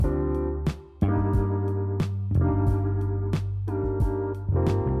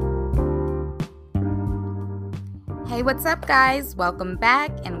Hey, what's up, guys? Welcome back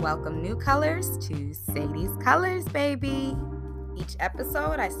and welcome newcomers to Sadie's Colors, baby. Each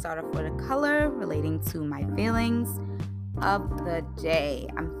episode, I start off with a color relating to my feelings of the day.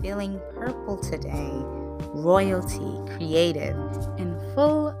 I'm feeling purple today, royalty, creative, and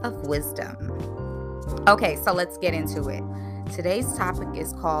full of wisdom. Okay, so let's get into it. Today's topic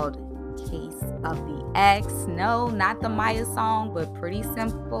is called Case of the Ex. No, not the Maya song, but pretty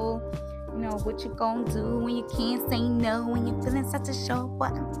simple. You know, what you gonna do when you can't say no, when you're feeling such a show,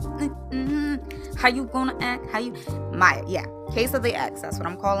 what? How you gonna act? Maya, yeah. Case of the Ex, that's what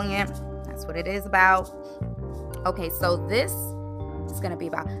I'm calling it. That's what it is about. Okay, so this is gonna be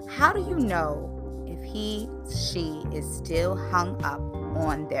about how do you know if she is still hung up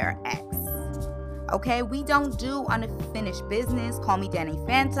on their ex? Okay, we don't do unfinished business. Call me Danny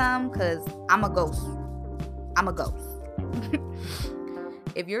Phantom, because I'm a ghost.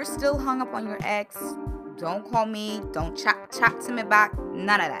 If you're still hung up on your ex, don't call me. Don't chat to me back.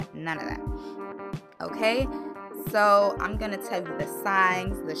 None of that. Okay? So I'm going to tell you the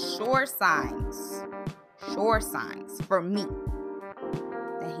signs, the sure signs for me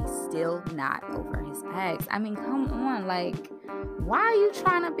that he's still not over his ex. I mean, come on. Like, why are you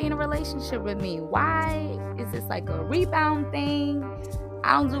trying to be in a relationship with me? Why is this like a rebound thing?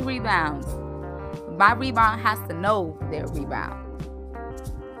 I don't do rebounds. My rebound has to know their rebound.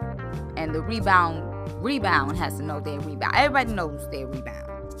 And the rebound has to know their rebound. Everybody knows their rebound.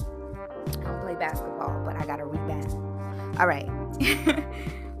 I don't play basketball, but I got a rebound. All right.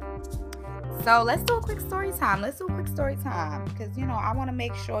 So let's do a quick story time. Because, you know, I want to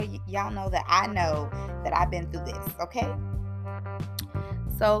make sure y'all know that I know that I've been through this. Okay?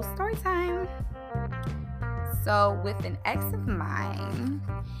 So, story time. So, with an ex of mine,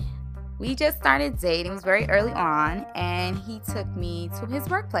 we just started dating. It was very early on, and he took me to his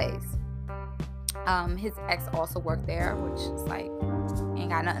workplace. His ex also worked there, which is like, ain't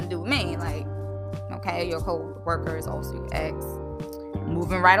got nothing to do with me. Like, okay, your co-worker is also your ex.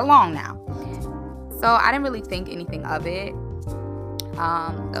 Moving right along now. So I didn't really think anything of it.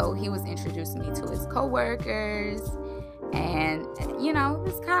 So he was introducing me to his co-workers, and you know,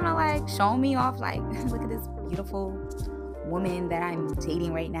 it was kind of like showing me off, like, look at this beautiful woman that I'm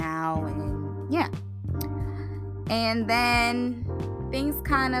dating right now, and yeah. And then things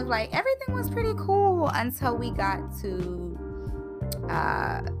kind of like, everything was pretty cool until we got to,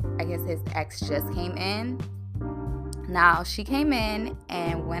 I guess his ex just came in. Now, she came in,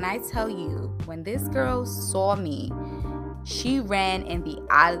 and when I tell you, when this girl saw me, she ran in the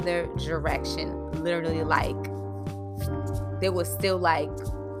other direction, literally, like, there was still, like,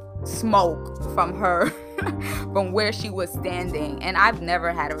 smoke from her, from where she was standing, and I've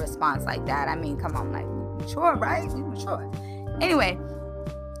never had a response like that. I mean, come on, like, mature, right? We mature. Anyway,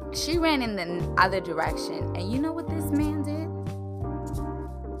 she ran in the other direction, and you know what this man did?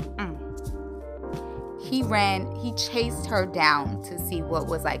 He chased her down to see what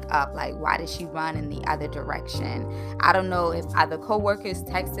was like up, like, why did she run in the other direction? I don't know if other coworkers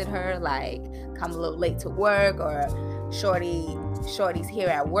texted her, like, come a little late to work, or Shorty's here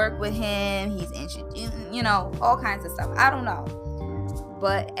at work with him, he's introduced, you know, all kinds of stuff. I don't know.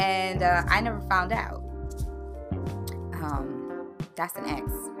 But, and I never found out. That's an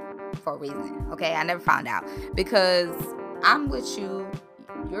ex for a reason, okay? I never found out, because I'm with you.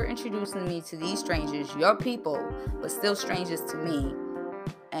 You're introducing me to these strangers, your people, but still strangers to me,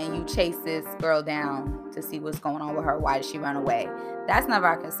 and you chase this girl down to see what's going on with her. Why did she run away? That's not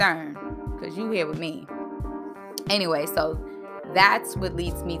our concern, because you here with me. Anyway, so that's what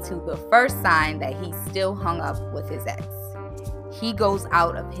leads me to the first sign that he's still hung up with his ex. He goes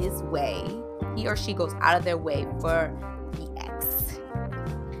out of his way. He or she goes out of their way for the ex.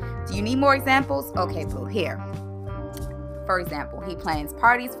 Do you need more examples? Okay, boo, here. For example, he plans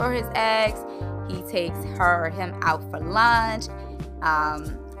parties for his ex. He takes her or him out for lunch.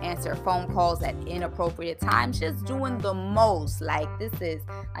 Answer phone calls at inappropriate times. Just doing the most. Like, this is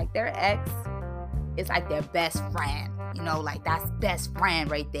like their ex is like their best friend. You know, like, that's best friend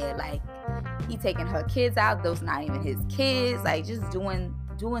right there. Like, he taking her kids out. Those not even his kids. Like, just doing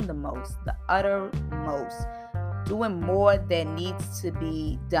the most, the utter most. Doing more than needs to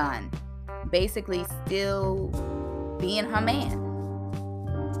be done. Basically, still being her man,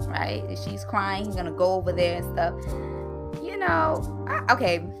 right? If she's crying, he's gonna go over there and stuff. You know,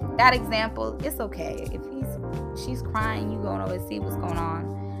 okay, that example, it's okay. If she's crying, you going over to see what's going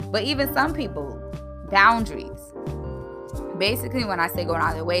on. But even some people, boundaries. Basically, when I say going out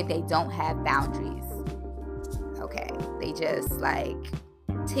of their way, they don't have boundaries. Okay, they just like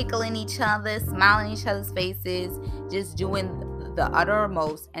tickling each other, smiling in each other's faces, just doing the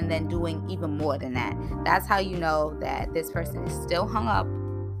uttermost and then doing even more than that. That's how you know that this person is still hung up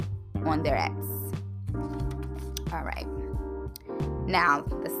on their ex. All right. Now,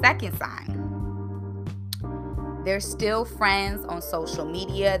 the second sign. They're still friends on social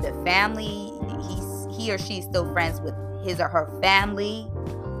media. The family, he or she is still friends with his or her family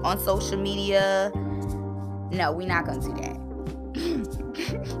on social media. No, we're not going to do that.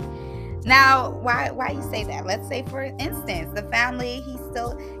 Now, why you say that? Let's say, for instance, the family,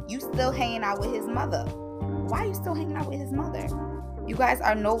 you still hanging out with his mother. Why are you still hanging out with his mother? You guys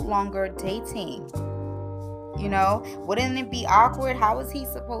are no longer dating. You know, wouldn't it be awkward? How is he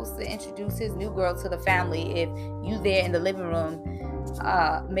supposed to introduce his new girl to the family if you there in the living room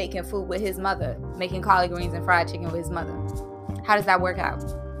making food with his mother, making collard greens and fried chicken with his mother? How does that work out?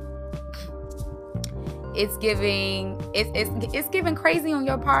 It's giving crazy on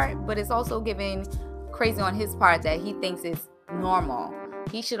your part, but it's also giving crazy on his part that he thinks it's normal.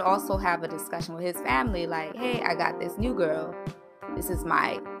 He should also have a discussion with his family like, hey, I got this new girl. This is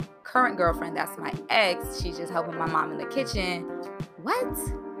my current girlfriend. That's my ex. She's just helping my mom in the kitchen. What?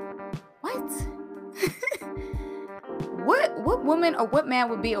 What woman or what man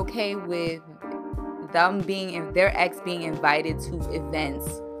would be okay with their ex being invited to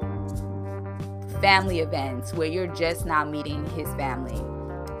events, family events, where you're just now meeting his family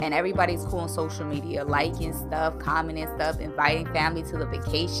and everybody's cool on social media, liking stuff, commenting stuff, inviting family to the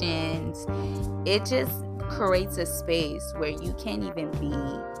vacations? It just creates a space where you can't even be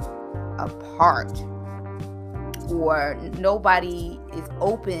apart, or nobody is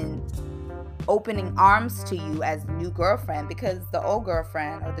opening arms to you as new girlfriend, because the old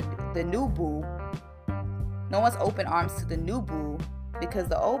girlfriend or the new boo, no one's open arms to the new boo because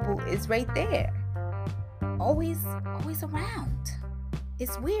the old boo is right there, always around.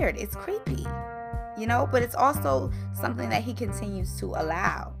 It's weird, it's creepy, you know, but it's also something that he continues to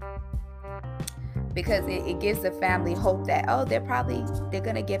allow, because it gives the family hope that, oh, they're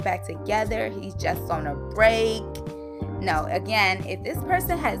gonna get back together. He's just on a break. No, again, if this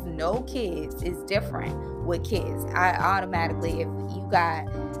person has no kids, it's different with kids. I automatically, if you got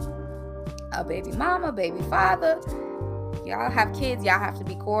a baby mama, baby father, y'all have kids, y'all have to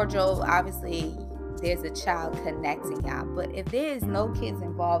be cordial. Obviously, there's a child connecting y'all. But if there is no kids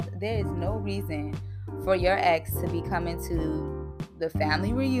involved, there is no reason for your ex to be coming to the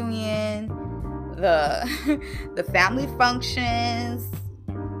family reunion, the family functions,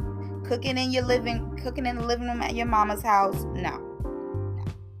 cooking in the living room at your mama's house. No.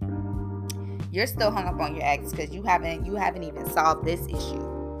 You're still hung up on your ex because you haven't even solved this issue.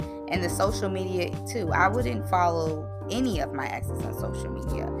 And the social media too. I wouldn't follow any of my exes on social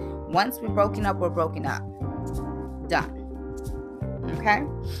media. Once we're broken up, we're broken up. Done. Okay?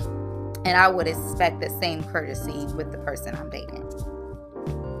 And I would expect the same courtesy with the person I'm dating.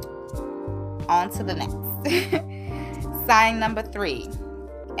 On to the next. Sign number 3.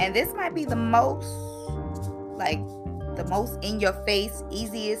 And this might be the most in your face,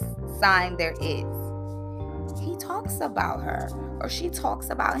 easiest sign there is. He talks about her or she talks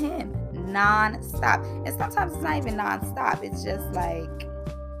about him non-stop. And sometimes it's not even non-stop. It's just like,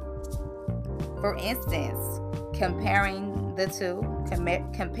 for instance, comparing the two,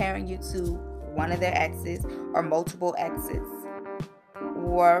 comparing you to one of their exes or multiple exes.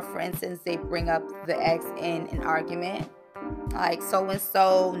 Or, for instance, they bring up the ex in an argument. Like,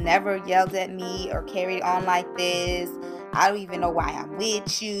 so-and-so never yelled at me or carried on like this. I don't even know why I'm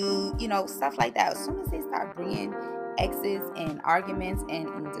with you. You know, stuff like that. As soon as they start bringing exes in arguments and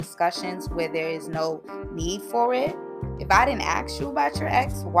in discussions where there is no need for it. If I didn't ask you about your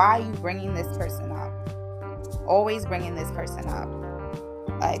ex, why are you bringing this person up? Always bringing this person up.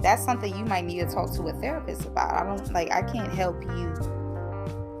 Like, that's something you might need to talk to a therapist about. I can't help you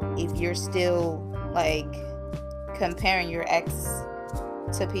if you're still comparing your ex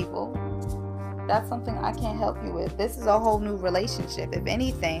to people. That's something I can't help you with. This is a whole new relationship. If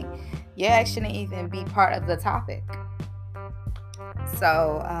anything, your ex shouldn't even be part of the topic.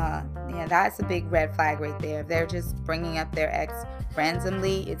 So, that's a big red flag right there. If they're just bringing up their ex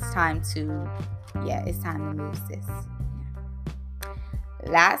randomly, it's time to move this.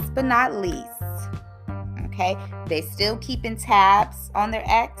 Last but not least, okay, they still keeping tabs on their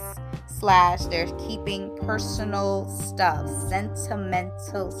ex / they're keeping personal stuff,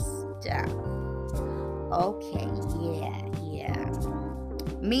 sentimental stuff. Okay, yeah.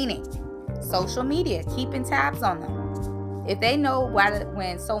 Meaning, social media, keeping tabs on them. If they know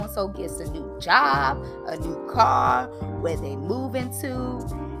when so-and-so gets a new job, a new car, where they move into,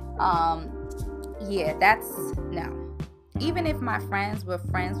 that's no. Even if my friends were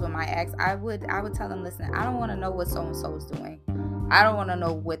friends with my ex, I would tell them, listen, I don't want to know what so-and-so is doing. I don't want to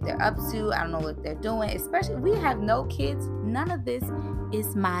know what they're up to. I don't know what they're doing. Especially we have no kids. None of this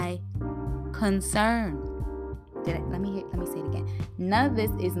is my concern. Let me say it again. None of this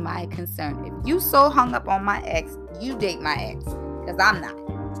is my concern. If you so hung up on my ex, you date my ex, because I'm not.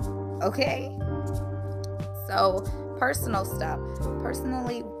 Okay? So, personal stuff.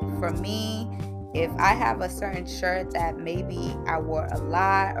 Personally, for me, if I have a certain shirt that maybe I wore a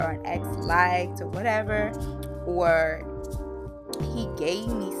lot, or an ex liked, or whatever, or he gave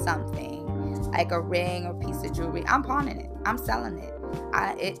me something like a ring or piece of jewelry, I'm pawning it. I'm selling it.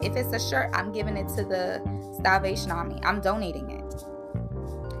 If it's a shirt, I'm giving it to the Salvation Army. I'm donating it,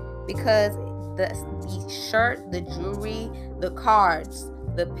 because the shirt, the jewelry, the cards,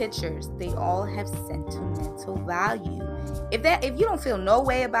 the pictures, they all have sentimental value. If you don't feel no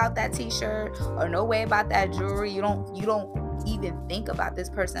way about that t-shirt or no way about that jewelry, you don't even think about this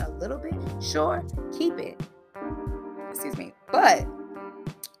person a little bit, sure, keep it. Excuse me. But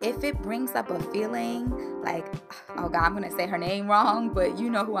if it brings up a feeling like, oh God, I'm gonna say her name wrong, but you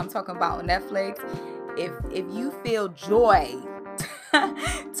know who I'm talking about on Netflix. If you feel joy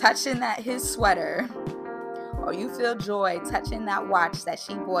touching his sweater, or you feel joy touching that watch that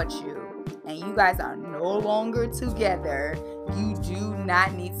she bought you, and you guys are no longer together, you do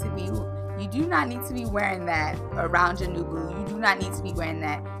not need to be wearing that around your new boo. You do not need to be wearing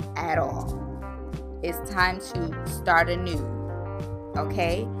that at all. It's time to start anew.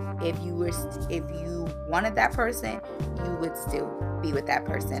 Okay? If you wanted that person, you would still be with that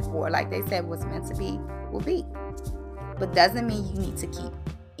person. Or like they said, what's meant to be will be. But doesn't mean you need to keep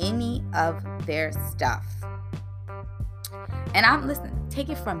any of their stuff. And listen, take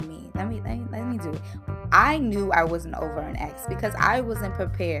it from me. Let me do it. I knew I wasn't over an ex because I wasn't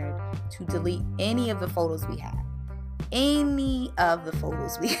prepared to delete any of the photos we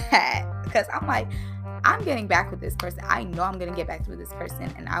had. Because I'm like, I'm getting back with this person. I know I'm going to get back with this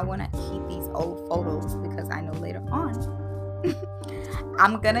person, and I want to keep these old photos because I know later on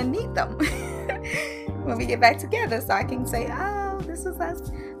I'm going to need them when we get back together, so I can say, oh, this was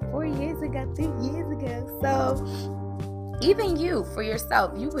us 4 years ago, 2 years ago. So even you, for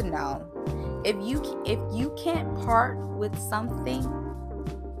yourself, you would know. If you can't part with something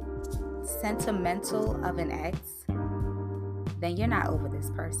sentimental of an ex, then you're not over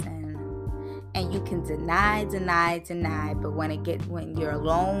this person. And you can deny, but when you're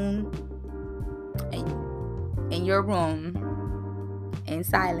alone in your room in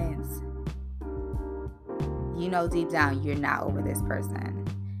silence, you know deep down you're not over this person.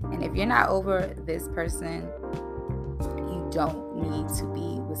 And if you're not over this person, you don't need to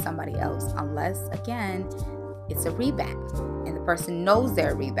be with somebody else unless, again, it's a rebound and the person knows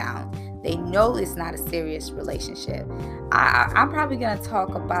they're a rebound. They know it's not a serious relationship. I'm probably going to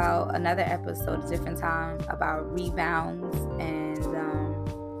talk about another episode a different time about rebounds and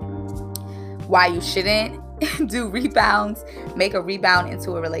why you shouldn't do rebounds, make a rebound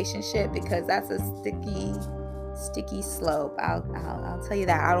into a relationship, because that's a sticky slope. I'll tell you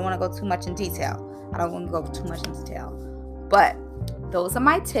that. I don't want to go too much in detail. But those are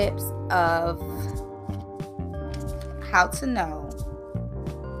my tips of how to know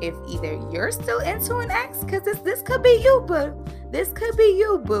if either you're still into an ex, because this could be you, boo,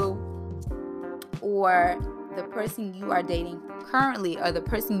 or the person you are dating currently, or the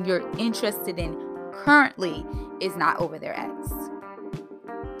person you're interested in currently is not over their ex.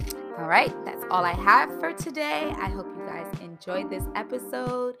 All right, that's all I have for today. I hope you guys enjoyed this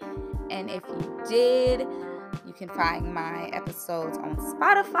episode, and if you did, you can find my episodes on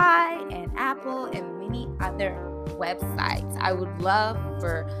Spotify and Apple and many other websites. I would love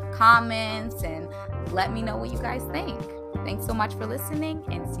for comments and let me know what you guys think. Thanks so much for listening,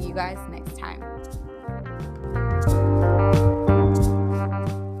 and see you guys next time.